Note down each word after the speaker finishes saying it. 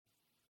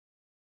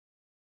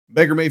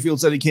Baker Mayfield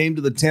said he came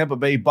to the Tampa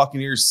Bay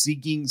Buccaneers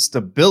seeking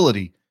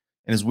stability.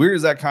 And as weird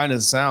as that kind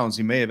of sounds,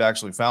 he may have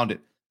actually found it.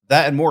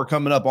 That and more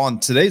coming up on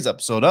today's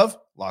episode of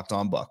Locked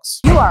On Bucs.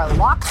 You are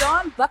Locked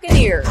On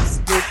Buccaneers,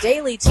 your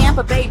daily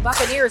Tampa Bay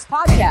Buccaneers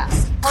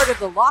podcast, part of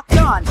the Locked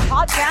On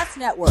Podcast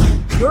Network,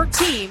 your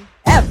team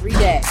every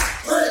day.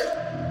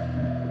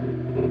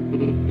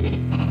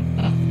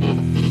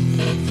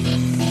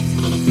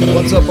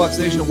 What's up, Bucs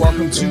Nation?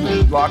 Welcome to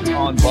the Locked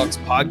On Bucs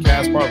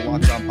podcast, part of the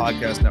Locked On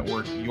Podcast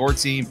Network, your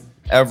team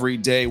every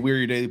day. We're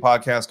your daily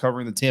podcast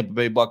covering the Tampa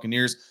Bay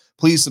Buccaneers.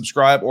 Please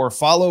subscribe or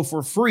follow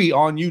for free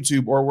on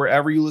YouTube or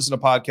wherever you listen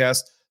to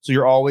podcasts, so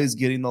you're always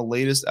getting the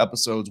latest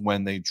episodes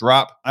when they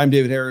drop. I'm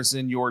David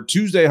Harrison, your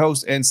Tuesday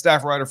host and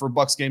staff writer for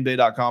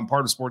BucsGameDay.com,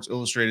 part of Sports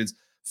Illustrated's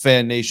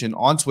Fan Nation,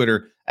 on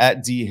Twitter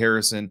at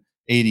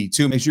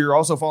DHarrison82. Make sure you're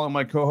also following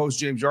my co-host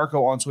James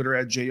Yarko on Twitter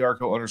at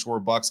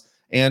JYarko_Bucs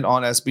and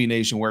on SB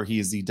Nation, where he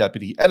is the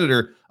deputy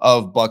editor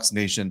of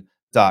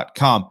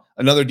BucsNation.com.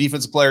 Another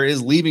defensive player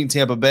is leaving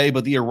Tampa Bay,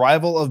 but the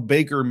arrival of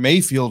Baker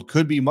Mayfield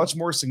could be much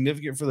more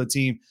significant for the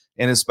team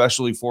and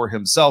especially for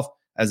himself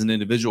as an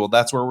individual.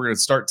 That's where we're going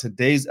to start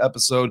today's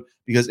episode,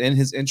 because in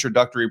his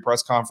introductory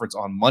press conference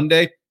on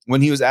Monday,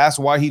 when he was asked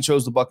why he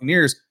chose the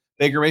Buccaneers,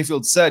 Baker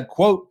Mayfield said,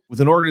 quote,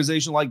 "With an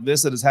organization like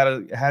this that has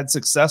had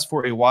success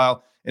for a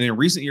while and in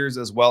recent years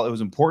as well, it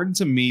was important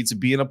to me to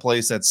be in a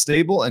place that's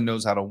stable and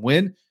knows how to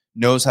win,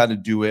 knows how to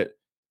do it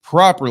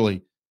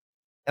properly."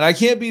 And I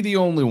can't be the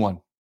only one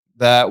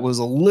that was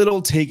a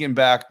little taken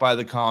back by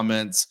the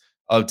comments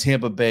of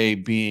Tampa Bay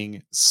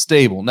being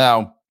stable.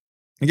 Now,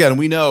 again,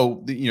 we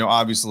know that,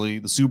 obviously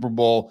the Super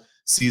Bowl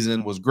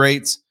season was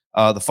great.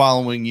 The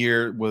following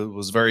year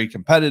was very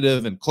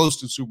competitive and close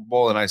to Super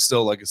Bowl. And I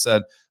still, like I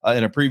said,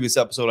 in a previous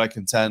episode, I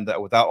contend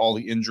that without all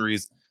the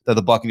injuries that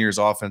the Buccaneers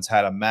offense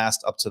had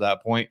amassed up to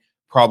that point,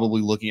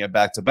 probably looking at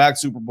back-to-back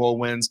Super Bowl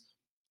wins.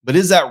 But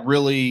is that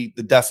really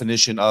the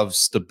definition of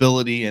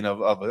stability and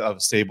of a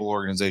stable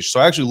organization?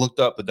 So I actually looked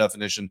up the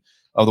definition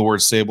of the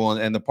word stable,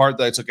 and the part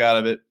that I took out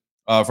of it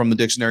from the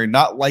dictionary,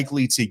 not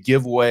likely to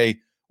give way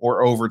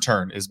or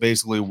overturn, is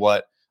basically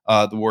what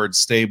the word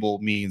stable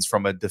means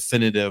from a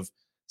definitive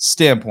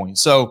standpoint.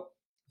 So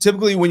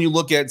typically when you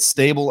look at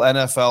stable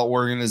NFL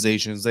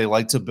organizations, they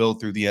like to build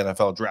through the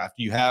NFL draft.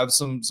 You have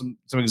some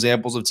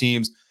examples of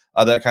teams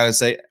that kind of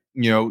say,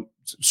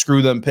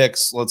 screw them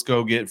picks, let's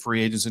go get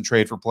free agents and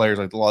trade for players,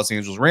 like the Los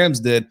Angeles Rams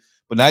did.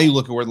 But now you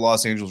look at where the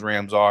Los Angeles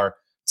Rams are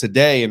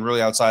today, and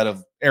really outside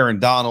of Aaron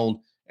Donald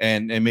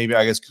and maybe,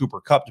 I guess, Cooper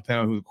Kupp,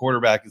 depending on who the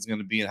quarterback is going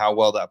to be and how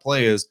well that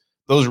play is,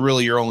 those are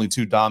really your only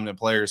two dominant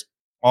players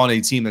on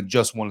a team that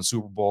just won a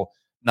Super Bowl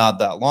not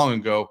that long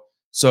ago.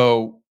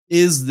 So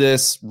is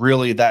this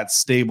really that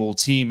stable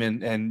team?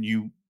 And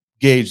you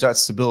gauge that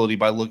stability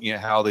by looking at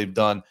how they've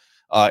done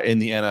in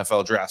the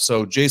NFL draft.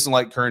 So Jason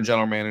Licht, current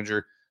general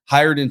manager,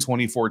 hired in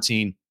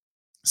 2014.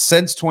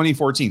 Since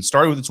 2014,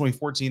 started with the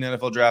 2014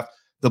 NFL draft,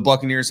 the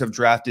Buccaneers have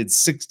drafted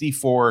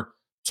 64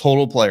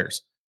 total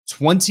players.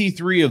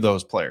 23 of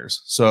those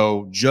players,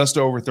 so just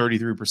over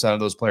 33% of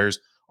those players,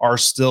 are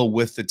still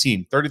with the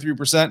team.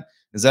 33%,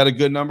 is that a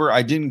good number?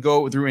 I didn't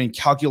go through and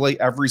calculate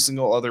every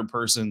single other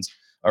person's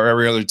or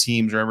every other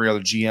team's or every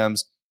other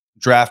GM's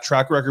draft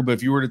track record, but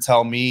if you were to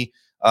tell me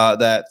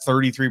that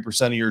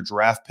 33% of your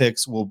draft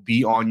picks will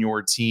be on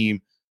your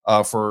team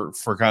for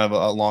kind of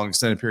a long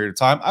extended period of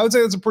time, I would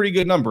say that's a pretty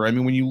good number. I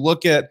mean, when you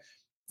look at,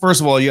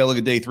 first of all, you got to look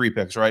at day three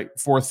picks, right?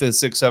 4th,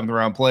 5th, 6th, 7th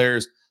round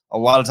players. A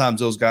lot of times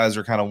those guys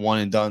are kind of one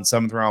and done.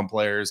 7th round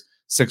players,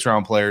 6th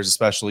round players,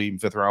 especially even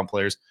 5th round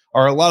players,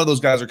 or a lot of those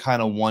guys are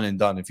kind of one and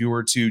done. If you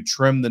were to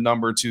trim the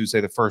number to,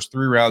 say, the first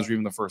 3 rounds or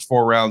even the first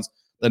 4 rounds,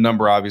 the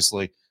number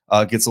obviously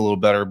gets a little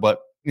better. But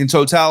in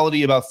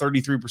totality, about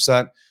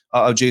 33%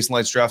 of Jason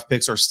Licht's draft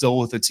picks are still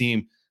with the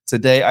team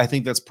today. I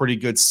think that's pretty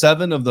good.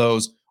 7 of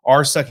those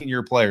are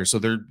second-year players. So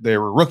they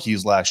were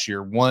rookies last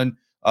year. One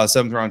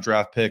 7th-round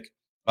draft pick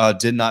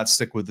did not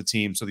stick with the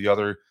team. So the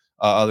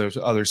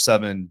other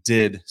 7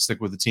 did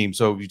stick with the team.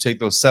 So if you take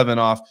those 7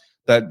 off,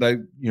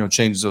 that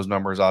changes those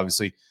numbers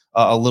obviously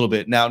a little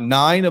bit. Now,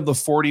 9 of the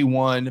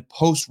 41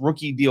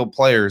 post-rookie deal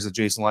players that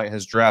Jason Licht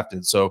has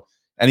drafted. So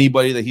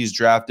anybody that he's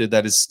drafted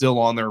that is still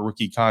on their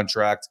rookie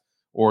contract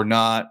or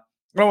not,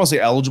 I don't want to say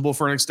eligible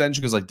for an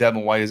extension, because like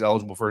Devin White is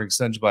eligible for an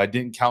extension, but I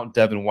didn't count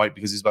Devin White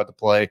because he's about to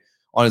play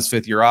on his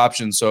 5th-year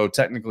option. So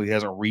technically he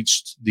hasn't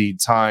reached the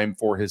time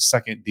for his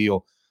second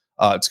deal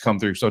to come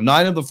through. So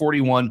 9 of the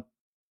 41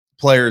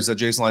 players that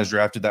Jason Licht has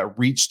drafted that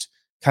reached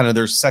kind of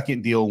their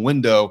second deal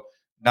window,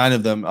 9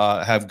 of them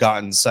have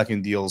gotten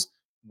second deals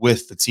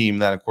with the team.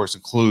 That, of course,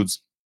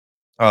 includes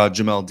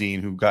Jamel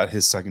Dean, who got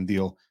his second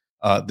deal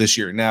this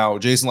year. Now,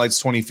 Jason Licht's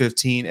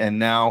 2015 and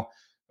now,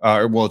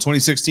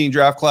 2016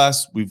 draft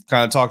class, we've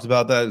kind of talked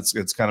about that.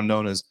 It's kind of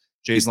known as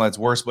Jason Licht's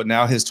worst, but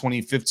now his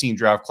 2015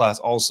 draft class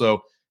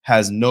also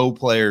has no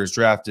players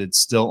drafted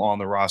still on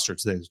the roster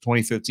today. So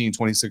 2015,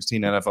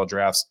 2016 NFL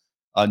drafts,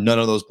 none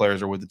of those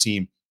players are with the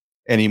team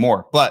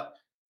anymore. But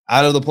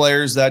out of the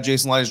players that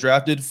Jason Licht has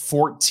drafted,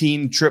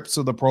 14 trips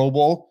to the Pro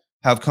Bowl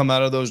have come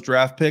out of those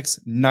draft picks.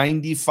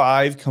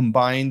 95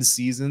 combined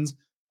seasons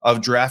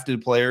of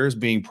drafted players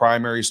being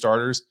primary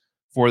starters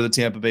for the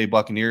Tampa Bay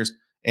Buccaneers.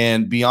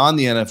 And beyond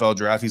the NFL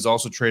draft, he's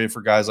also traded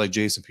for guys like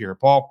Jason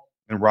Pierre-Paul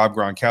and Rob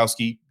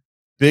Gronkowski,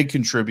 big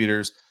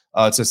contributors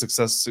to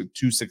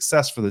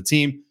success for the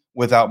team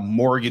without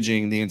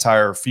mortgaging the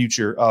entire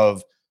future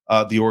of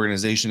the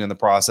organization in the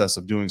process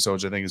of doing so,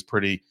 which I think is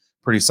pretty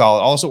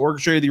solid. Also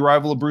orchestrated the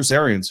arrival of Bruce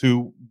Arians,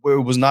 who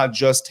was not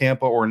just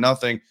Tampa or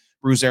nothing.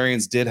 Bruce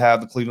Arians did have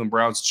the Cleveland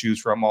Browns to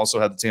choose from, also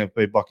had the Tampa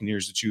Bay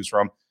Buccaneers to choose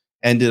from,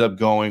 ended up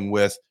going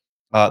with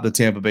the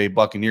Tampa Bay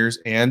Buccaneers.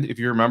 And if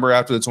you remember,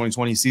 after the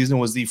 2020 season,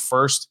 was the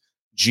first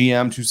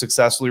GM to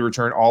successfully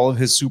return all of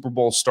his Super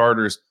Bowl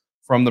starters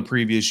from the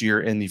previous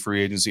year in the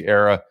free agency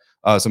era,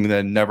 something that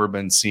had never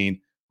been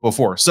seen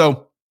before.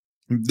 So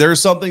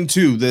there's something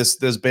to this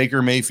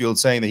Baker Mayfield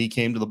saying that he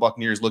came to the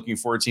Buccaneers looking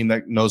for a team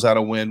that knows how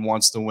to win,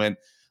 wants to win,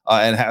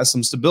 and has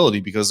some stability,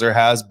 because there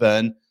has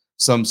been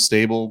some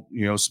stable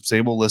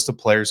list of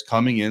players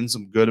coming in,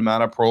 some good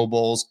amount of Pro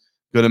Bowls,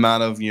 good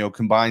amount of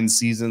combined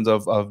seasons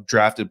of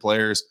drafted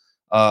players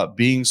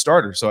being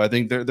starters. So I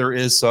think there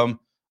is some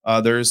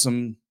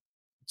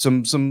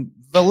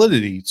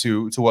validity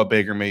to what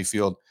Baker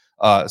Mayfield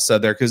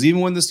said there, because even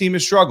when this team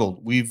has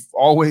struggled, we've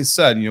always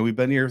said, we've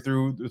been here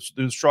through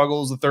the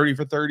struggles, the 30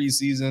 for 30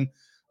 season,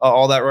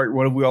 all that, right?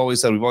 What have we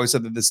always said? We've always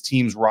said that this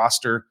team's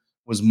roster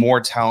was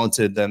more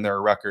talented than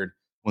their record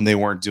when they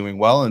weren't doing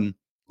well. And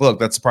look,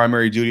 that's the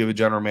primary duty of a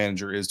general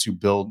manager, is to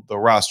build the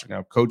roster.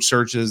 Now, coach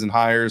searches and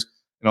hires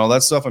and all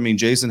that stuff. I mean,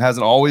 Jason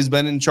hasn't always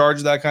been in charge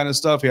of that kind of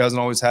stuff. He hasn't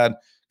always had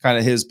kind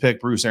of his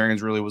pick. Bruce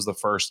Arians really was the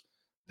first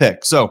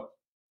pick. So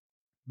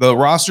the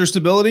roster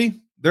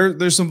stability,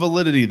 there's some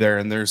validity there,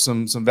 and there's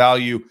some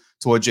value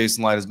to what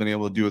Jason Light has been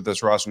able to do with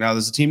this roster. Now,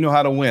 does the team know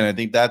how to win? I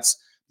think that's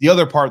the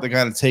other part that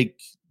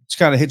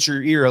kind of hits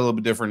your ear a little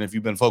bit different if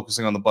you've been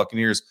focusing on the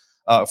Buccaneers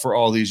for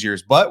all these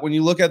years. But when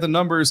you look at the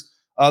numbers,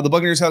 the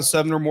Buccaneers have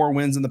 7 or more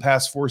wins in the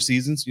past 4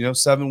 seasons.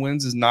 7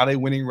 wins is not a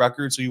winning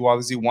record, so you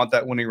obviously want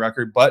that winning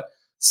record, but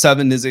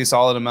 7 is a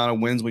solid amount of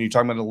wins. When you're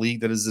talking about a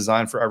league that is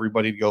designed for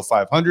everybody to go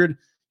 500,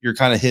 you're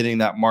kind of hitting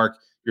that mark.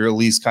 You're at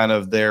least kind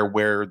of there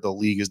where the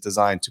league is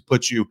designed to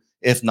put you,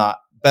 if not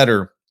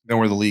better than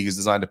where the league is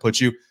designed to put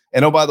you.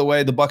 And oh, by the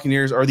way, the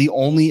Buccaneers are the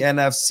only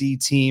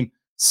NFC team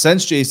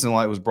since Jason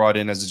Light was brought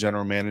in as a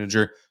general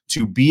manager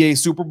to be a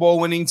Super Bowl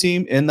winning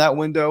team in that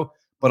window,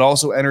 but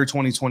also enter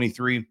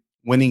 2023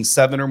 winning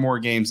 7 or more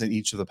games in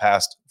each of the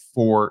past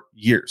 4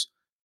 years.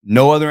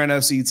 No other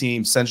NFC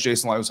team since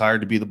Jason Light was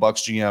hired to be the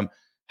Bucs GM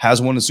has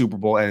won a Super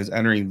Bowl and is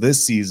entering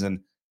this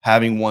season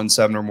having won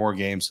 7 or more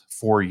games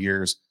 4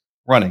 years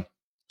running.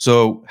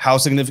 So how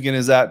significant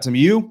is that to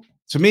you?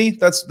 To me,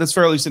 that's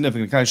fairly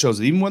significant. It kind of shows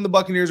that even when the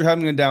Buccaneers are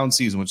having a down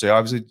season, which they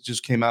obviously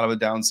just came out of a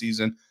down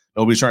season,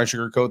 nobody's trying to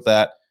sugarcoat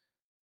that,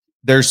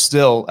 they're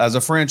still, as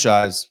a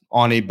franchise,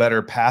 on a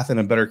better path and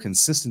a better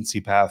consistency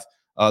path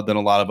than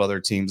a lot of other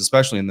teams,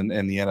 especially in the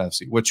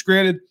NFC, which,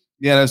 granted,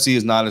 the NFC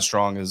is not as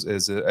strong as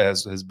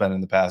has been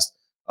in the past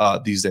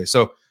these days.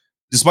 So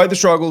despite the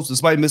struggles,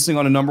 despite missing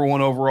on a number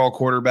 1 overall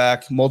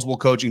quarterback, multiple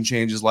coaching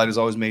changes, Light has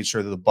always made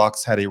sure that the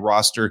Bucs had a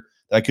roster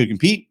that could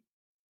compete,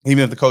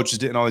 even if the coaches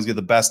didn't always get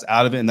the best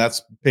out of it. And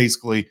that's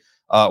basically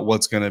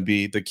what's going to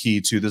be the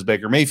key to this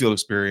Baker Mayfield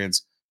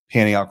experience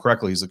panning out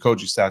correctly, is the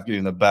coaching staff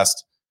getting the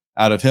best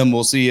out of him.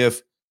 We'll see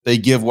if they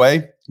give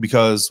way,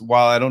 because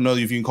while I don't know if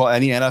you can call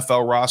any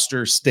NFL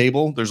roster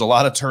stable, there's a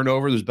lot of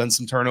turnover. There's been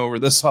some turnover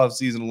this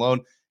offseason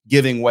alone.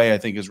 Giving way, I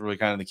think, is really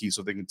kind of the key.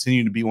 So if they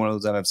continue to be one of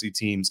those NFC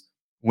teams,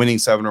 winning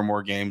 7 or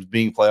more games,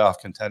 being playoff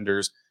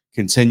contenders,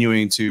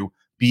 continuing to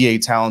be a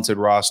talented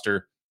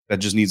roster that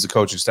just needs the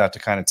coaching staff to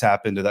kind of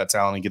tap into that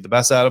talent and get the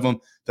best out of them,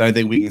 then I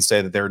think we can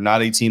say that they're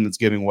not a team that's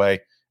giving way,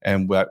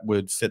 and that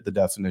would fit the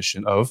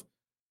definition of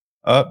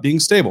being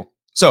stable.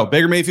 So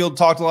Baker Mayfield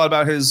talked a lot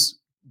about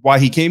why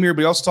he came here,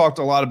 but he also talked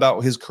a lot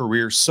about his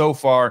career so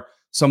far.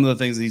 Some of the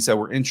things that he said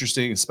were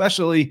interesting,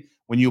 especially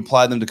when you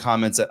apply them to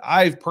comments that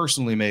I've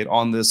personally made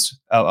on this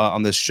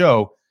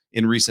show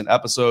in recent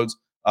episodes.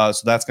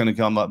 So that's going to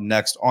come up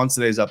next on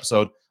today's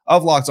episode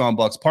of Locked On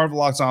Bucs, part of the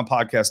Locked On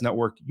Podcast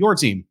Network, your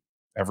team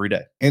every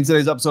day. And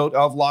today's episode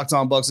of Locked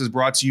On Bucs is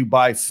brought to you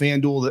by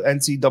FanDuel.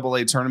 The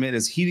NCAA tournament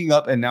is heating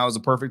up, and now is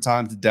the perfect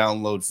time to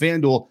download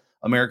FanDuel,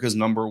 America's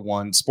 #1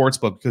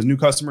 sportsbook, because new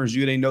customers,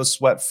 you get a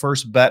no-sweat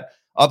first bet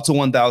up to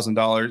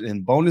 $1,000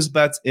 in bonus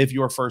bets if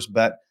your first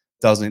bet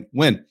doesn't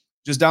win.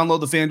 Just download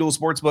the FanDuel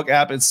Sportsbook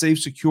app. It's safe,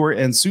 secure,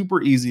 and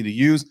super easy to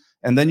use.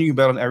 And then you can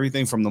bet on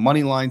everything from the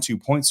money line to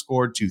points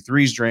scored to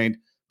threes drained,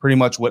 pretty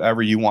much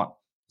whatever you want.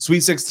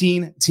 Sweet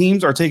 16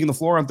 teams are taking the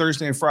floor on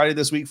Thursday and Friday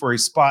this week for a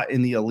spot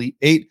in the Elite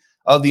 8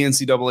 of the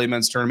NCAA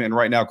men's tournament. And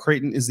right now,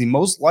 Creighton is the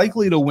most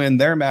likely to win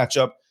their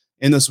matchup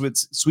in the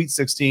Sweet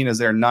 16, as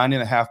they're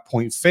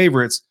 9.5-point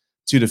favorites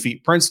to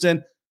defeat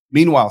Princeton.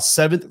 Meanwhile,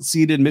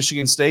 7th-seeded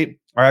Michigan State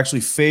are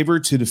actually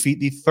favored to defeat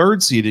the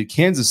 3rd-seeded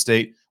Kansas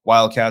State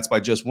Wildcats by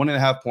just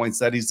 1.5 points.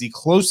 That is the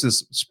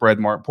closest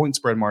point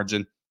spread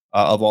margin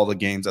of all the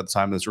games at the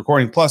time of this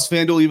recording. Plus,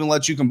 FanDuel even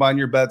lets you combine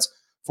your bets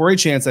for a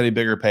chance at a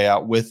bigger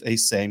payout with a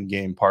same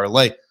game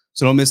parlay.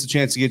 So don't miss the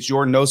chance to get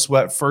your no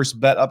sweat first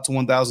bet up to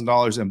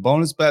 $1,000 in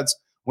bonus bets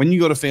when you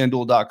go to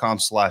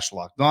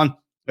FanDuel.com/lockedon.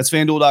 That's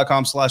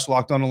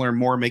FanDuel.com/lockedon to learn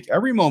more. Make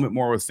every moment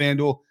more with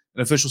FanDuel,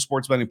 an official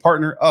sports betting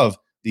partner of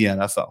the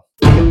NFL.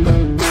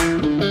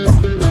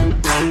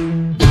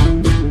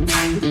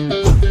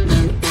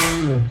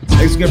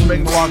 Thanks again for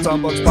making the Locked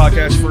On Bucks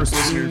podcast first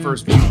listener,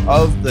 first view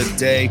of the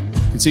day.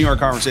 Continue our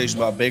conversation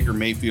about Baker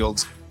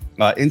Mayfield's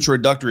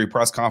introductory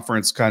press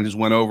conference. Kind of just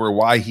went over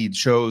why he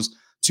chose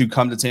to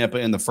come to Tampa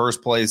in the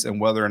first place and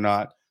whether or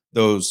not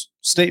those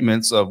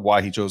statements of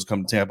why he chose to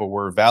come to Tampa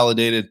were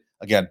validated.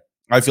 Again,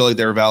 I feel like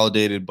they're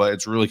validated, but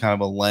it's really kind of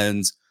a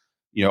lens,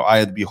 eye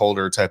of the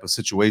beholder type of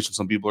situation.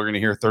 Some people are going to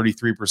hear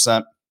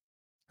 33%,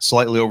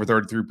 slightly over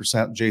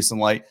 33%, Jason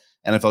Light,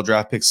 NFL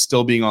draft picks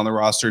still being on the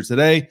roster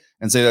today,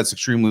 and say that's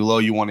extremely low.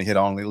 You want to hit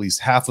on at least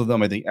half of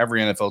them. I think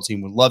every NFL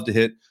team would love to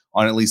hit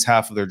on at least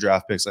half of their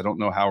draft picks. I don't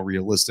know how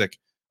realistic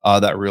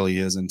that really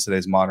is in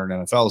today's modern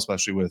NFL,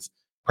 especially with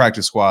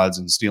practice squads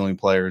and stealing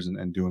players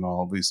and doing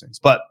all of these things.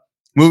 But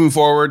moving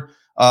forward,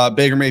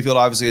 Baker Mayfield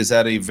obviously has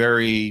had a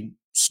very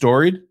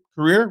storied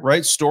career,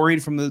 right?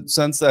 Storied from the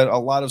sense that a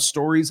lot of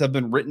stories have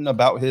been written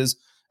about his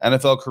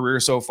NFL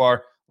career so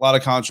far. A lot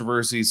of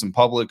controversy, some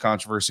public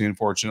controversy,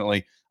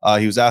 unfortunately.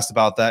 He was asked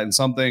about that, and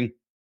something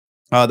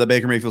that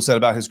Baker Mayfield said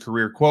about his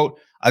career, quote,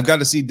 I've gotten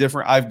to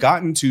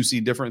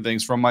see different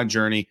things from my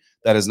journey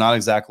that is not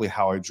exactly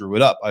how I drew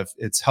it up.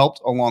 It's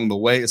helped along the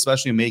way,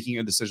 especially making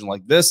a decision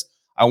like this.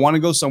 I want to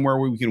go somewhere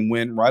where we can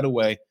win right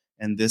away,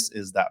 and this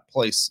is that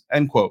place,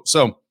 end quote.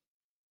 So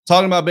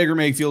talking about Baker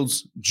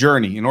Mayfield's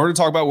journey, in order to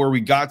talk about where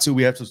we got to,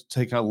 we have to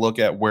take a look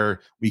at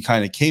where we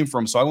kind of came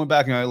from. So I went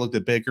back and I looked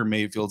at Baker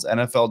Mayfield's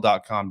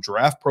NFL.com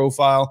draft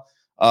profile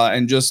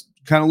and just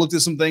kind of looked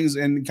at some things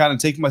and kind of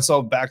taking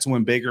myself back to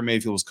when Baker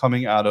Mayfield was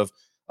coming out of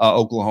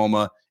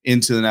Oklahoma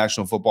into the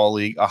National Football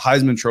League, a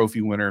Heisman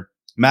Trophy winner,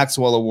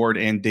 Maxwell Award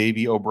and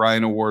Davey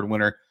O'Brien Award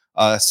winner,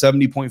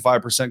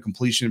 70.5%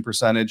 completion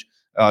percentage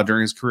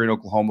during his career in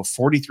Oklahoma,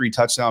 43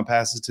 touchdown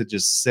passes to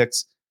just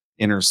 6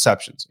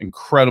 interceptions.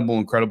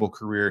 Incredible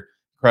career.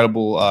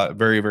 Incredible,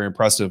 very, very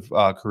impressive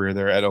career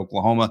there at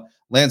Oklahoma.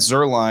 Lance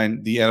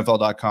Zierlein, the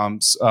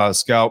NFL.com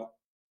scout,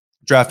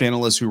 draft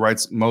analyst who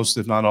writes most,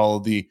 if not all,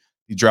 of the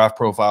draft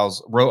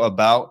profiles, wrote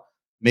about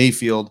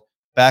Mayfield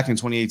back in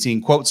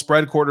 2018. Quote,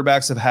 spread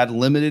quarterbacks have had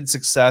limited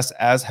success,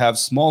 as have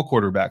small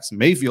quarterbacks.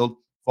 Mayfield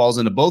falls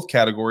into both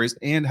categories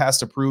and has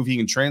to prove he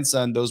can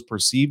transcend those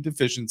perceived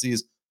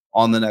deficiencies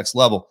on the next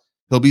level.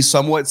 He'll be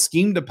somewhat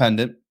scheme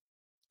dependent,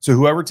 so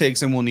whoever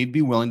takes him will need to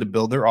be willing to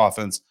build their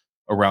offense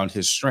around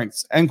his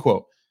strengths, end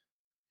quote.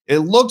 It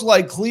looked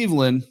like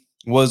Cleveland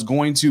was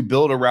going to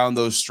build around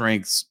those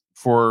strengths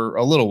for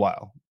a little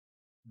while.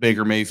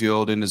 Baker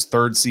Mayfield in his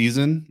third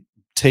season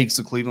takes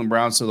the Cleveland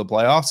Browns to the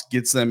playoffs,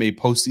 gets them a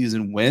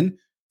postseason win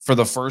for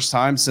the first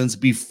time since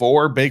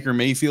before Baker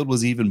Mayfield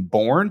was even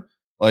born.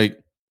 Like,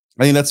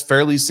 I think that's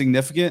fairly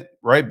significant,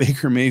 right?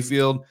 Baker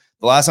Mayfield,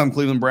 the last time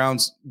Cleveland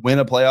Browns win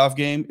a playoff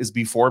game is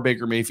before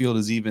Baker Mayfield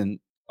is even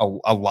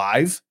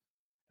alive.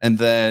 And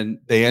then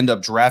they end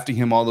up drafting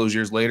him all those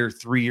years later,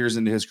 3 years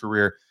into his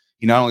career.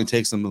 He not only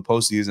takes them to the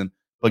postseason,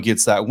 but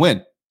gets that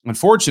win.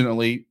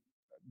 Unfortunately,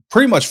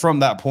 pretty much from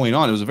that point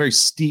on, it was a very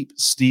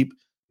steep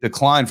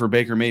decline for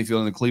Baker Mayfield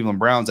and the Cleveland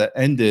Browns that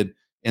ended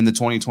in the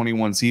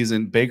 2021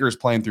 season. Baker's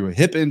playing through a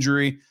hip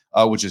injury,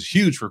 which is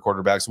huge for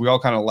quarterbacks. We all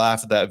kind of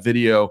laughed at that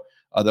video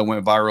that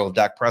went viral of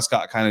Dak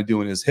Prescott kind of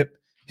doing his hip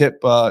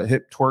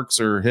twerks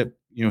or hip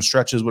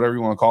stretches, whatever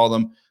you want to call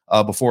them,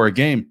 before a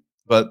game.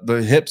 But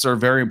the hips are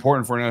very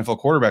important for an NFL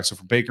quarterback. So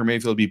for Baker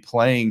Mayfield to be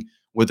playing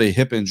with a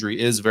hip injury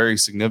is very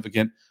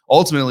significant.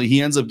 Ultimately,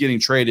 he ends up getting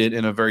traded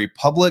in a very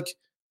public,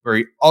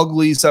 very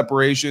ugly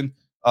separation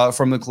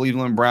from the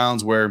Cleveland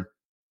Browns, where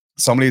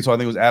somebody, so I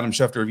think it was Adam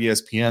Schefter of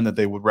ESPN, that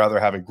they would rather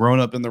have a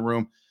grown-up in the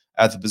room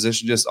at the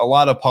position. Just a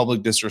lot of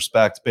public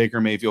disrespect.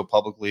 Baker Mayfield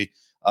publicly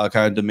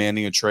kind of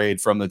demanding a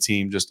trade from the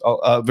team. Just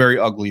a very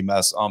ugly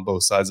mess on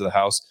both sides of the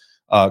house.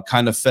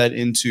 Kind of fed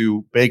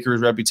into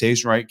Baker's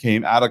reputation, right?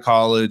 Came out of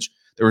college.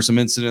 There were some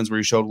incidents where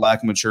he showed lack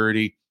of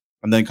maturity.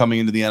 And then coming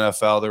into the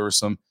NFL, there were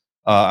some,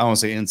 I don't want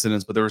to say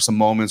incidents, but there were some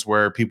moments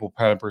where people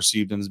kind of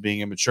perceived him as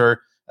being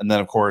immature. And then,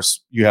 of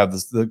course, you have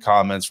the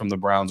comments from the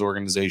Browns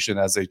organization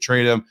as they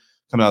trade him,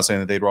 coming out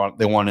saying that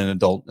they want an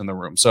adult in the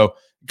room. So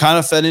kind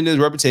of fed into his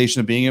reputation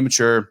of being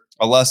immature,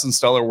 a less than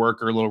stellar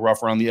worker, a little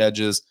rough around the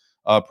edges,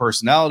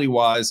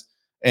 personality-wise,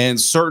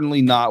 and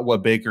certainly not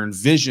what Baker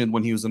envisioned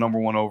when he was the number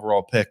 1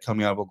 overall pick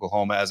coming out of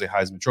Oklahoma as a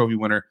Heisman Trophy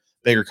winner.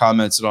 Baker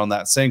commented on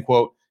that saying,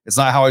 quote, it's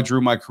not how I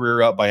drew my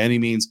career up by any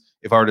means.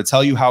 If I were to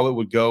tell you how it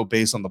would go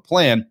based on the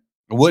plan,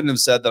 I wouldn't have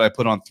said that I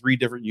put on 3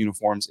 different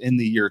uniforms in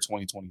the year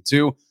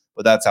 2022,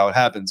 but that's how it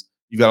happens.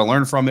 You've got to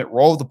learn from it,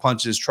 roll with the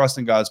punches, trust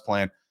in God's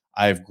plan.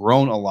 I've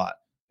grown a lot.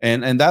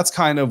 And that's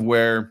kind of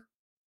where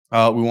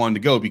we wanted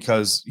to go,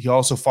 because he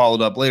also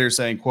followed up later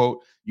saying, quote,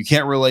 you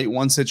can't relate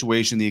one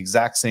situation the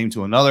exact same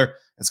to another.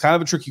 It's kind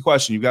of a tricky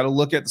question. You've got to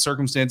look at the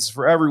circumstances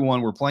for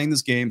everyone. We're playing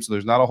this game, so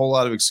there's not a whole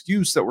lot of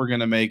excuse that we're going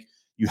to make.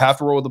 You have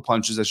to roll with the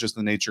punches. That's just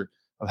the nature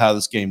of how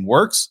this game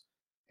works.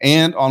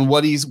 And on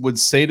what he would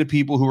say to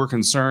people who are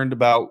concerned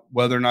about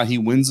whether or not he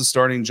wins the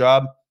starting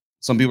job.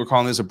 Some people are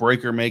calling this a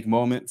break or make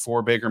moment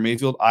for Baker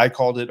Mayfield. I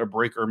called it a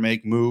break or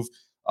make move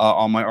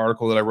on my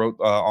article that I wrote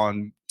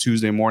on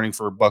Tuesday morning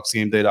for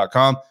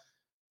BucsGameDay.com.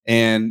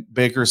 And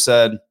Baker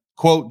said,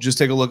 quote, just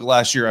take a look at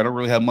last year. I don't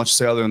really have much to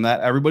say other than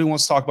that. Everybody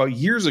wants to talk about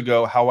years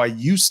ago, how I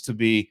used to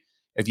be.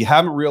 If you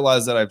haven't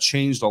realized that I've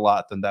changed a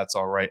lot, then that's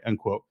all right, end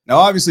quote. Now,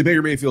 obviously,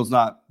 Baker Mayfield's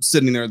not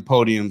sitting there at the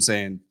podium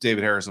saying,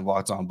 David Harrison,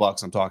 Locked On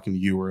Bucs, I'm talking to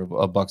you, or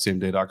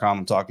BucsGameDay.com,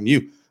 I'm talking to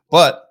you.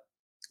 But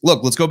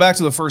look, let's go back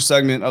to the first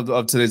segment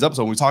of today's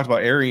episode. We talked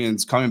about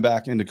Arians coming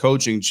back into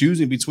coaching,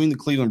 choosing between the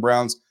Cleveland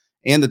Browns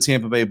and the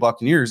Tampa Bay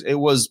Buccaneers. It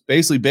was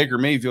basically Baker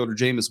Mayfield or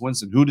Jameis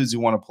Winston. Who does he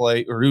want to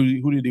play, or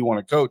who did he want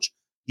to coach?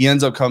 He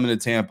ends up coming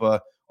to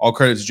Tampa. All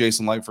credit to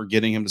Jason Light for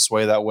getting him to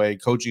sway that way,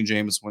 coaching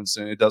Jameis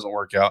Winston. It doesn't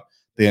work out.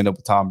 They end up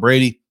with Tom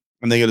Brady,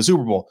 and they get a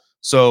Super Bowl.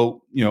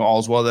 So,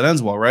 all's well that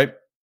ends well, right?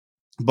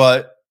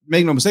 But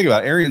make no mistake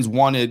about it, Arians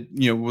wanted,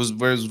 was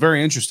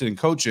very interested in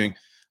coaching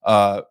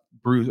Baker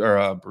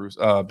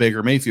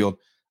Mayfield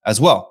as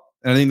well.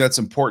 And I think that's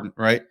important,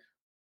 right?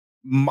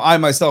 I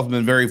myself have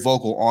been very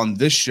vocal on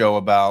this show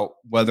about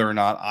whether or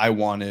not I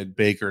wanted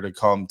Baker to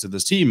come to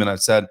this team, and I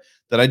said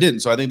that I didn't.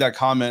 So I think that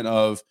comment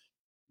of,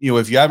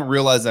 if you haven't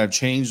realized that I've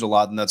changed a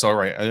lot, then that's all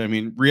right. I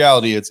mean,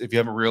 reality, it's if you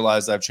haven't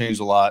realized that I've changed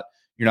a lot,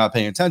 you're not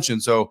paying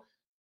attention. So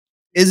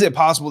is it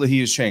possible that he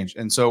has changed?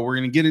 And so we're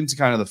going to get into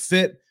kind of the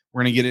fit.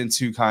 We're going to get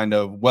into kind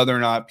of whether or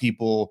not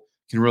people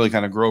can really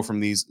kind of grow from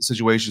these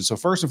situations. So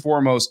first and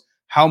foremost,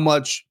 how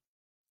much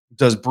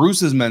does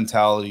Bruce's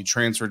mentality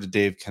transfer to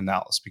Dave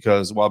Canales?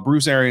 Because while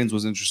Bruce Arians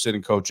was interested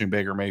in coaching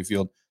Baker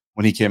Mayfield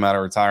when he came out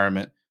of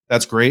retirement,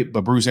 that's great.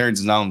 But Bruce Arians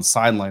is not on the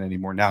sideline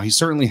anymore. Now, he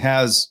certainly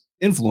has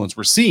influence.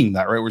 We're seeing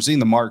that, right? We're seeing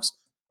the marks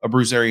of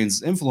Bruce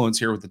Arians' influence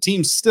here with the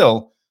team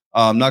still.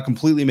 Not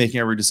completely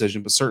making every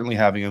decision, but certainly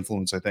having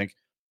influence, I think.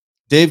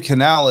 Dave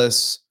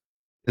Canales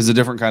is a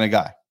different kind of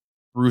guy.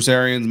 Bruce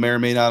Arians may or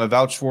may not have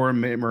vouched for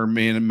him,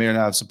 may not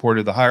have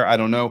supported the hire. I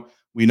don't know.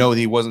 We know that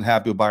he wasn't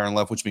happy with Byron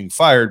Leftwich being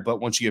fired, but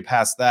once you get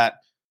past that,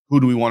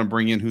 who do we want to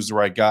bring in? Who's the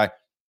right guy?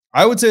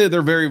 I would say that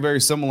they're very, very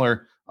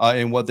similar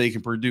in what they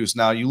can produce.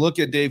 Now, you look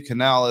at Dave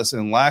Canales,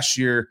 and last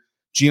year,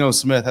 Geno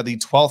Smith had the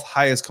 12th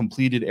highest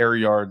completed air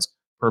yards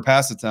per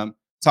pass attempt.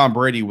 Tom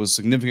Brady was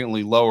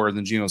significantly lower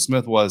than Geno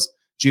Smith was.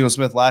 Geno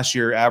Smith last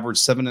year averaged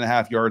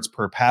 7.5 yards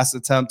per pass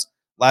attempt.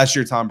 Last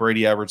year, Tom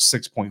Brady averaged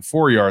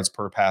 6.4 yards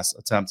per pass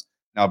attempt.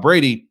 Now,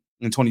 Brady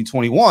in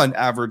 2021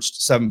 averaged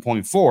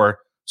 7.4,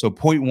 so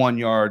 0.1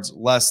 yards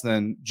less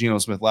than Geno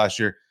Smith last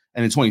year.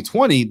 And in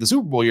 2020, the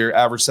Super Bowl year,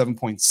 averaged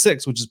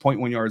 7.6, which is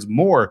 0.1 yards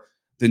more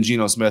than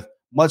Geno Smith.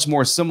 Much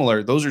more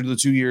similar. Those are the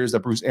 2 years that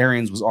Bruce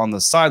Arians was on the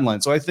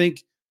sideline. So I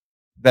think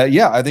that,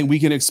 I think we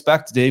can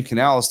expect Dave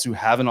Canales to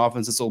have an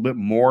offense that's a little bit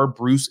more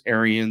Bruce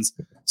Arians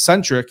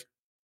centric.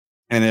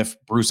 And if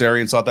Bruce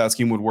Arians thought that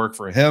scheme would work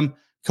for him,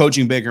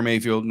 coaching Baker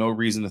Mayfield, no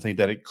reason to think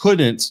that it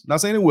couldn't.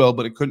 Not saying it will,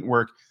 but it couldn't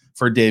work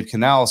for Dave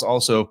Canales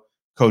also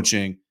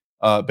coaching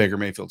Baker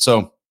Mayfield.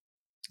 So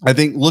I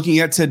think looking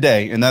at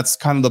today, and that's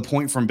kind of the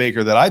point from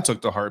Baker that I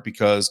took to heart,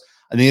 because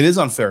I think it is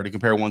unfair to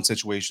compare one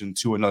situation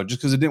to another.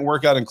 Just because it didn't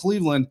work out in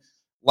Cleveland,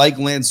 like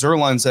Lance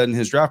Zierlein said in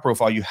his draft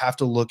profile, you have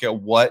to look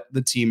at what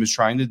the team is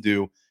trying to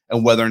do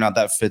and whether or not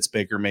that fits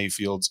Baker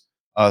Mayfield's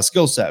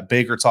skill set.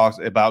 Baker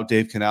talked about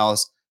Dave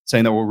Canales,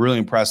 saying that what really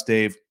impressed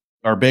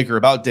Baker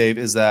about Dave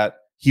is that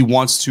he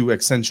wants to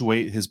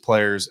accentuate his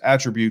players'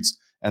 attributes,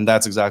 and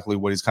that's exactly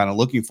what he's kind of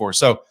looking for.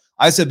 So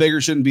I said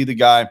Baker shouldn't be the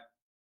guy,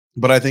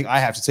 but I think I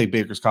have to take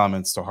Baker's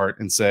comments to heart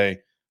and say,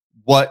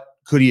 what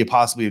could he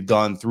possibly have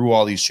done through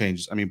all these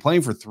changes? I mean,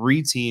 playing for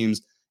 3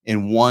 teams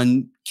in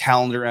one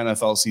calendar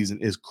NFL season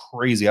is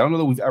crazy. I don't know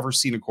that we've ever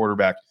seen a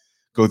quarterback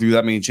go through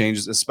that many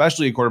changes,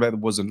 especially a quarterback that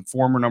was a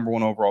former number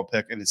 1 overall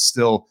pick and is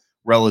still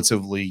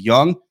relatively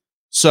young.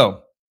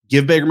 So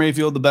give Baker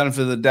Mayfield the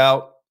benefit of the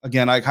doubt.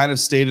 Again, I kind of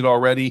stated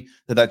already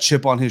that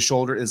chip on his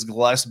shoulder is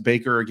less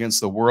Baker against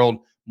the world,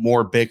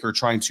 more Baker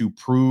trying to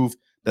prove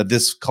that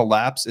this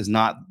collapse is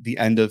not the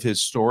end of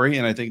his story.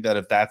 And I think that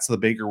if that's the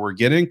Baker we're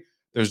getting,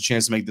 there's a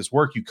chance to make this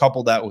work. You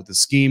couple that with the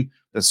scheme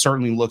that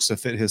certainly looks to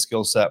fit his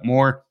skill set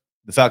more.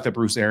 The fact that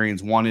Bruce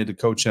Arians wanted to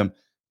coach him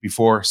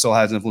before still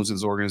has influence in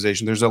his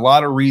organization. There's a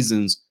lot of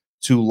reasons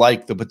to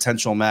like the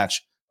potential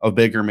match of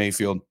Baker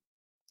Mayfield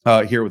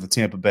here with the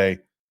Tampa Bay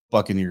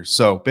Buccaneers.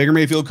 So Baker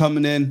Mayfield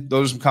coming in.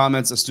 Those are some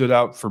comments that stood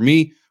out for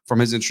me from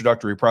his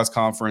introductory press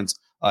conference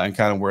and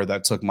kind of where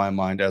that took my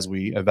mind as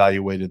we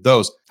evaluated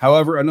those.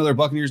 However, another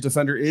Buccaneers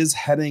defender is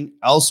heading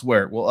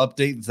elsewhere. We'll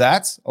update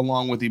that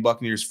along with the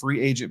Buccaneers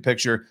free agent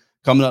picture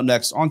coming up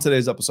next on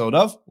today's episode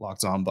of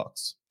Locked On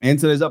Bucs. And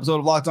today's episode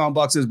of Locked On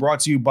Bucs is brought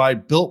to you by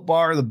Built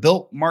Bar. The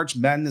Built March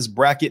Madness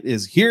bracket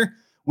is here.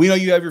 We know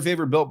you have your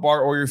favorite Built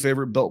Bar or your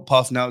favorite Built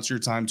Puff. Now it's your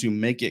time to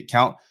make it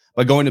count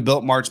by going to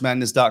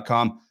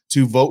BuiltMarchMadness.com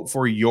to vote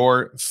for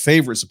your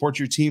favorite. Support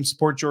your team,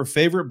 support your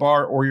favorite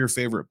bar or your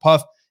favorite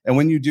puff. And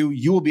when you do,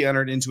 you will be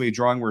entered into a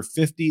drawing where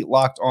 50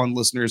 Locked On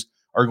listeners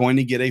are going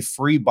to get a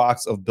free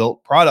box of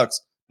Built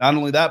products. Not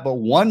only that, but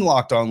one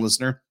Locked On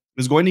listener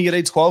is going to get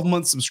a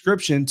 12-month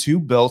subscription to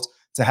Built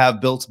to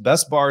have Built's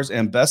best bars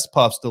and best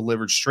puffs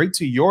delivered straight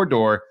to your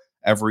door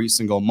every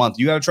single month.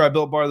 You got to try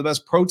Built Bar, the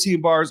best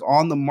protein bars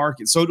on the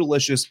market. So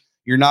delicious,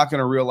 you're not going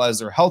to realize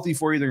they're healthy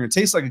for you. They're going to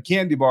taste like a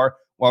candy bar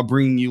while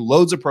bringing you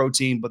loads of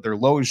protein, but they're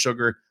low in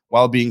sugar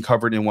while being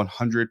covered in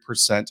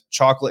 100%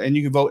 chocolate. And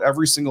you can vote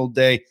every single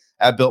day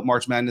at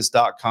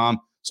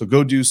BuiltMarchMadness.com. So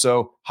go do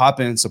so. Hop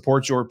in,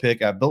 support your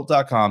pick at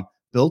Built.com.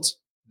 Built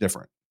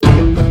different.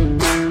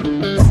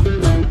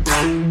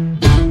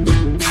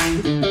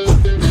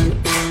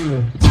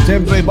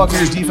 Tampa Bay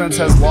Buccaneers defense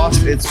has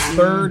lost its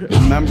third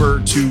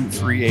member to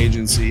free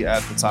agency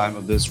at the time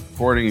of this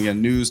recording.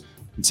 Again, news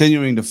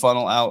continuing to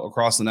funnel out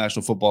across the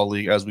National Football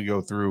League as we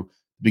go through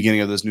the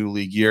beginning of this new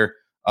league year.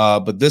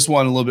 But this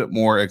one a little bit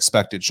more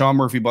expected. Sean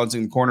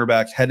Murphy-Bunting, the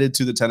cornerback, headed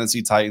to the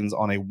Tennessee Titans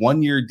on a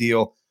one-year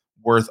deal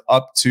worth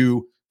up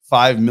to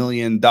 $5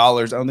 million.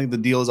 I don't think the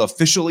deal is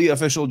officially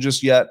official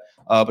just yet,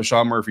 but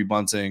Sean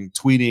Murphy-Bunting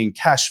tweeting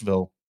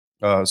Cashville,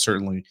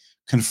 certainly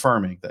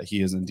confirming that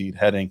he is indeed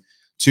heading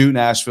to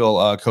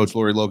Nashville. Coach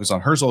Lori Locust on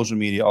her social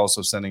media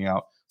also sending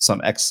out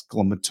some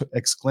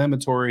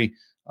exclamatory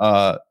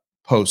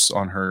posts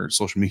on her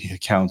social media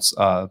accounts.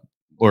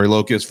 Lori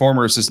Locust,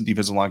 former assistant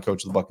defensive line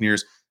coach of the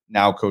Buccaneers,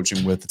 now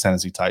coaching with the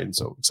Tennessee Titans.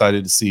 So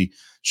excited to see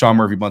Sean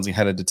Murphy-Bunting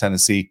headed to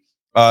Tennessee.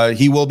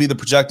 He will be the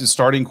projected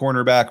starting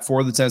cornerback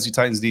for the Tennessee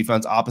Titans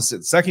defense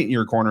opposite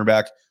second-year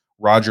cornerback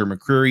Roger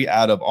McCreary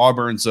out of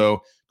Auburn.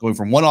 So going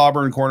from one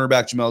Auburn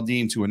cornerback, Jamel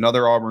Dean, to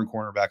another Auburn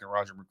cornerback and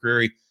Roger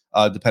McCreary,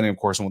 depending, of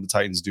course, on what the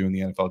Titans do in the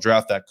NFL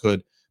draft, that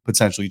could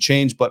potentially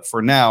change. But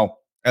for now,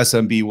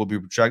 SMB will be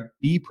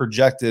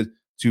projected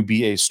to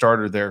be a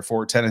starter there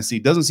for Tennessee.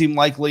 Doesn't seem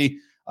likely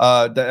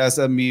that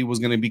SMB was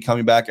going to be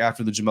coming back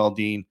after the Jamel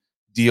Dean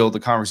deal. The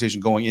conversation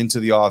going into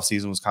the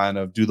offseason was kind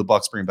of, do the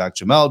Bucs bring back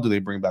Jamel? Do they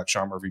bring back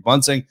Sean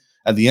Murphy-Bunting?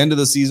 At the end of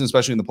the season,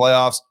 especially in the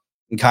playoffs,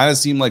 it kind of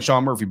seemed like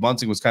Sean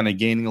Murphy-Bunting was kind of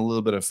gaining a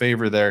little bit of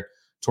favor there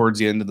towards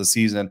the end of the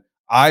season.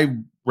 I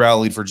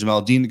rallied for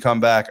Jamel Dean to come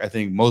back. I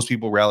think most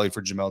people rallied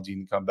for Jamel Dean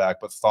to come back,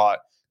 but thought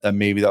that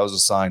maybe that was a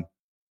sign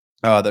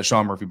that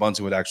Sean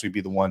Murphy-Bunting would actually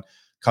be the one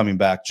coming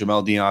back.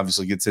 Jamel Dean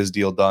obviously gets his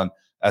deal done.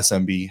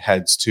 SMB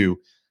heads to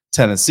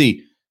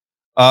Tennessee.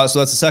 So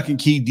that's the second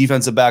key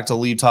defensive back to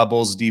leave Todd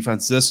Bowles'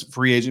 defense this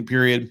free agent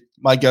period.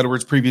 Mike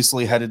Edwards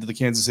previously headed to the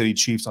Kansas City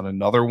Chiefs on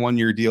another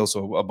one-year deal,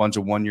 so a bunch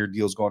of one-year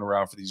deals going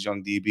around for these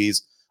young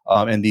DBs.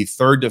 And the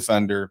third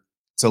defender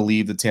to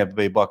leave the Tampa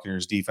Bay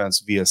Buccaneers defense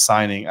via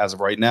signing as of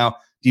right now.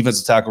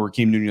 Defensive tackle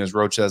Raheem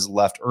Nunez-Roches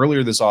left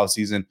earlier this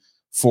offseason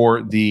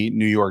for the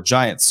New York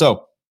Giants.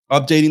 So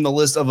updating the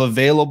list of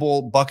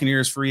available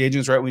Buccaneers free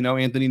agents, right? We know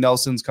Anthony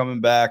Nelson's coming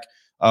back.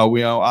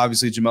 We know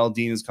obviously Jamel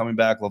Dean is coming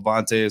back.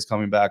 Levante is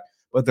coming back.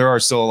 But there are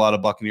still a lot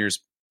of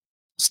Buccaneers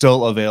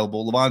still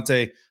available. Left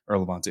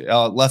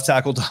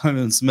tackle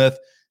Donovan Smith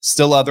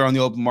still out there on the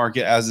open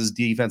market, as is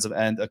defensive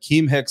end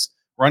Akeem Hicks.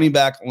 Running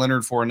back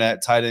Leonard Fournette.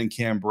 Tight end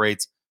Cam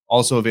Brate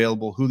also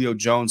available. Julio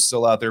Jones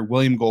still out there.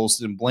 William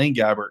Golston, Blaine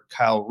Gabbert,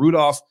 Kyle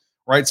Rudolph.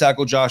 Right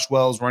tackle Josh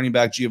Wells. Running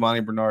back Giovanni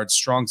Bernard.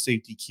 Strong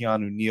safety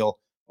Keanu Neal.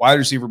 Wide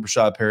receiver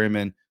Brashad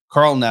Perryman.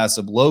 Carl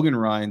Nassib, Logan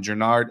Ryan,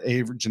 Jernard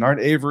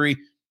Avery,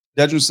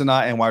 Dedrick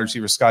Sanat, and wide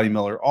receiver Scotty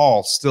Miller,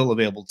 all still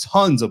available.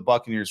 Tons of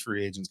Buccaneers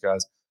free agents,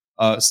 guys,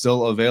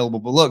 still available.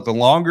 But look, the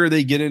longer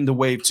they get into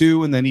wave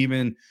 2 and then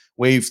even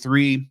wave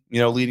 3,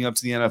 leading up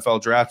to the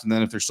NFL draft, and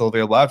then if they're still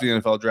available after the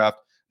NFL draft,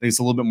 I think it's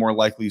a little bit more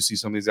likely you see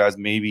some of these guys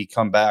maybe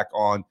come back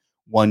on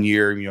 1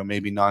 year,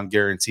 maybe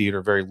non-guaranteed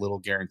or very little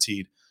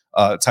guaranteed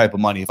type of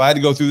money. If I had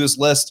to go through this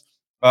list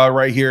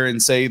right here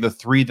and say the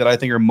 3 that I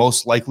think are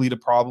most likely to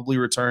probably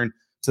return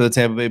to the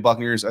Tampa Bay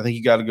Buccaneers, I think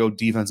you got to go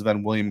defensive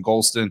end William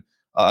Golston.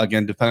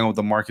 Again, depending on what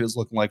the market is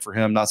looking like for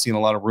him, not seeing a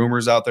lot of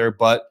rumors out there,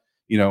 but,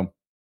 the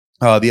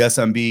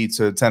SMB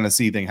to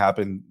Tennessee thing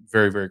happened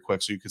very, very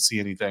quick. So you could see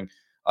anything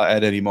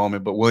at any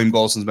moment. But William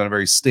Golston's been a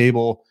very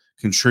stable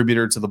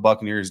contributor to the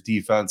Buccaneers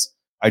defense.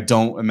 I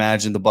don't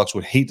imagine the Bucs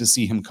would hate to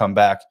see him come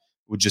back.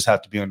 It would just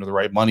have to be under the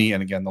right money.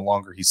 And again, the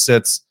longer he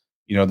sits,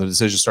 the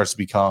decision starts to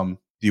become,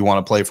 do you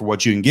want to play for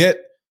what you can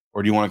get,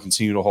 or do you want to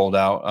continue to hold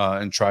out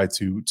and try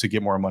to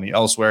get more money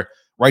elsewhere?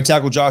 Right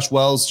tackle Josh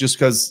Wells, just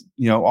because,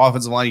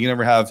 offensive line, you can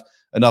never have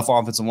enough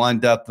offensive line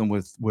depth. And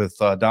with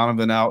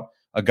Donovan out,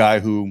 a guy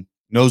who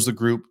knows the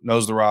group,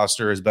 knows the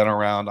roster, has been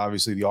around.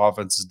 Obviously, the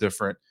offense is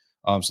different.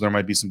 So there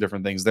might be some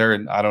different things there.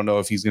 And I don't know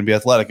if he's going to be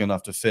athletic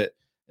enough to fit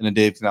in a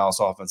Dave Canales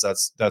offense.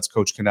 That's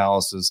Coach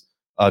Canales'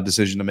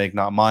 decision to make,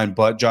 not mine.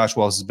 But Josh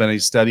Wells has been a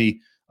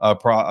steady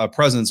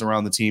presence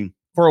around the team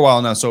for a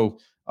while now. So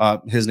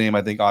his name,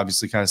 I think,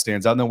 obviously kind of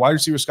stands out. And then wide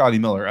receiver Scotty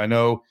Miller. I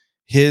know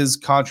his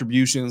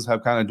contributions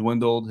have kind of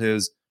dwindled,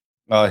 his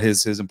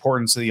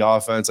importance to the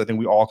offense. I think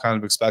we all kind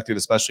of expected,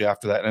 especially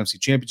after that NFC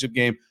Championship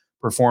game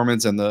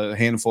performance and the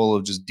handful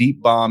of just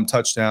deep bomb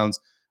touchdowns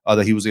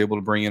that he was able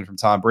to bring in from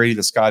Tom Brady,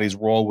 that Scotty's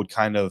role would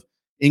kind of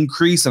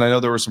increase. And I know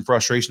there was some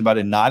frustration about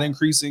it not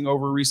increasing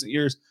over recent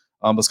years.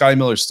 But Scotty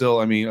Miller's still,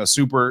 I mean, a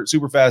super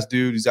fast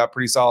dude. He's got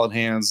pretty solid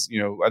hands.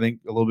 I think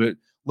a little bit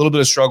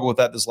of struggle with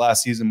that this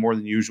last season more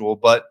than usual,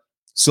 but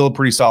still a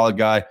pretty solid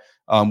guy.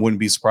 Wouldn't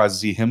be surprised to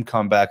see him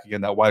come back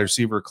again. That wide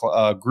receiver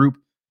group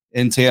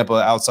in Tampa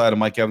outside of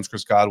Mike Evans,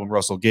 Chris Godwin,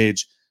 Russell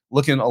Gage,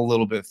 looking a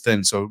little bit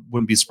thin. So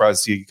wouldn't be surprised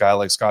to see a guy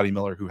like Scotty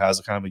Miller, who has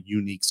a kind of a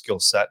unique skill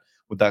set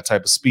with that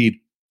type of speed,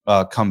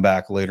 come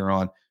back later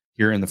on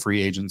here in the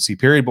free agency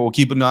period. But we'll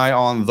keep an eye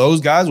on those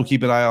guys. We'll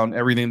keep an eye on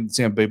everything the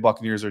Tampa Bay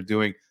Buccaneers are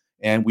doing,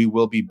 and we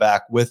will be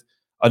back with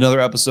another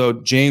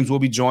episode. James will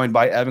be joined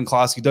by Evan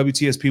Klosky.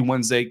 WTSP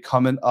Wednesday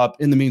coming up.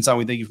 In the meantime,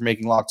 we thank you for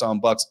making Locked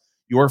On Bucs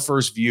your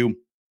first view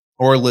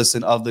or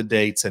listen of the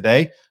day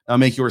today. Now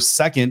make your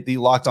second the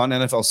Locked On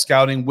NFL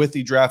Scouting with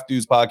the Draft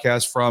Dudes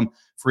podcast. From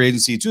free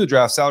agency to the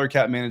draft, salary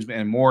cap management,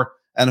 and more.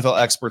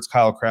 NFL experts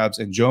Kyle Krabs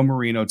and Joe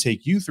Marino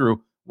take you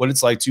through what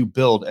it's like to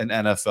build an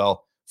NFL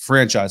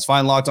franchise.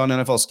 Find Locked On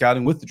NFL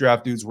Scouting with the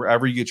Draft Dudes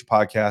wherever you get your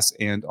podcasts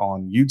and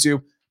on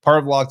YouTube. Part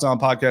of Locked On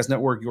Podcast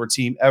Network, your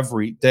team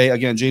every day.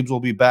 Again, James will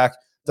be back.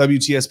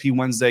 WTSP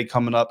Wednesday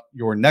coming up,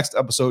 your next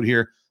episode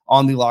here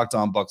on the Locked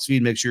On Bucs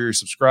feed. Make sure you're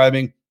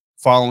subscribing,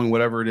 following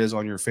whatever it is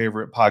on your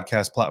favorite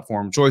podcast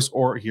platform choice,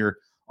 or here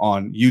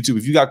on YouTube.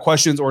 If you got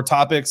questions or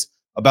topics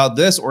about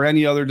this or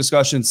any other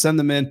discussion, send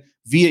them in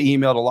via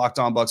email to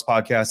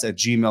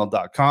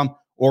lockedonbuckspodcast@gmail.com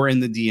or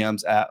in the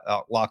DMs at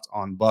Locked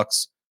On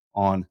Bucs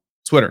on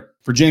Twitter.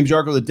 For James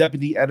Yarko, the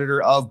deputy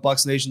editor of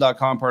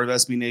BucsNation.com, part of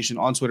SB Nation,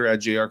 on Twitter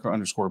at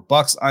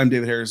 @JYarko_Bucs. I'm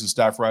David Harrison,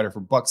 staff writer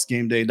for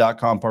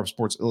BucsGameDay.com, part of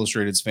Sports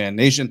Illustrated's Fan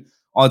Nation,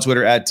 on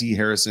Twitter at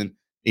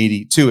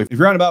DHarrison82. If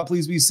you're out and about,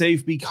 please be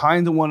safe, be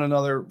kind to one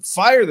another,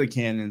 fire the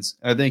cannons.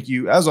 And I thank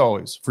you, as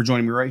always, for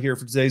joining me right here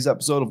for today's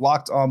episode of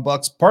Locked On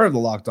Bucs, part of the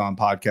Locked On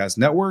Podcast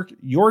Network,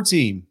 your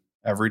team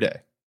every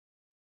day.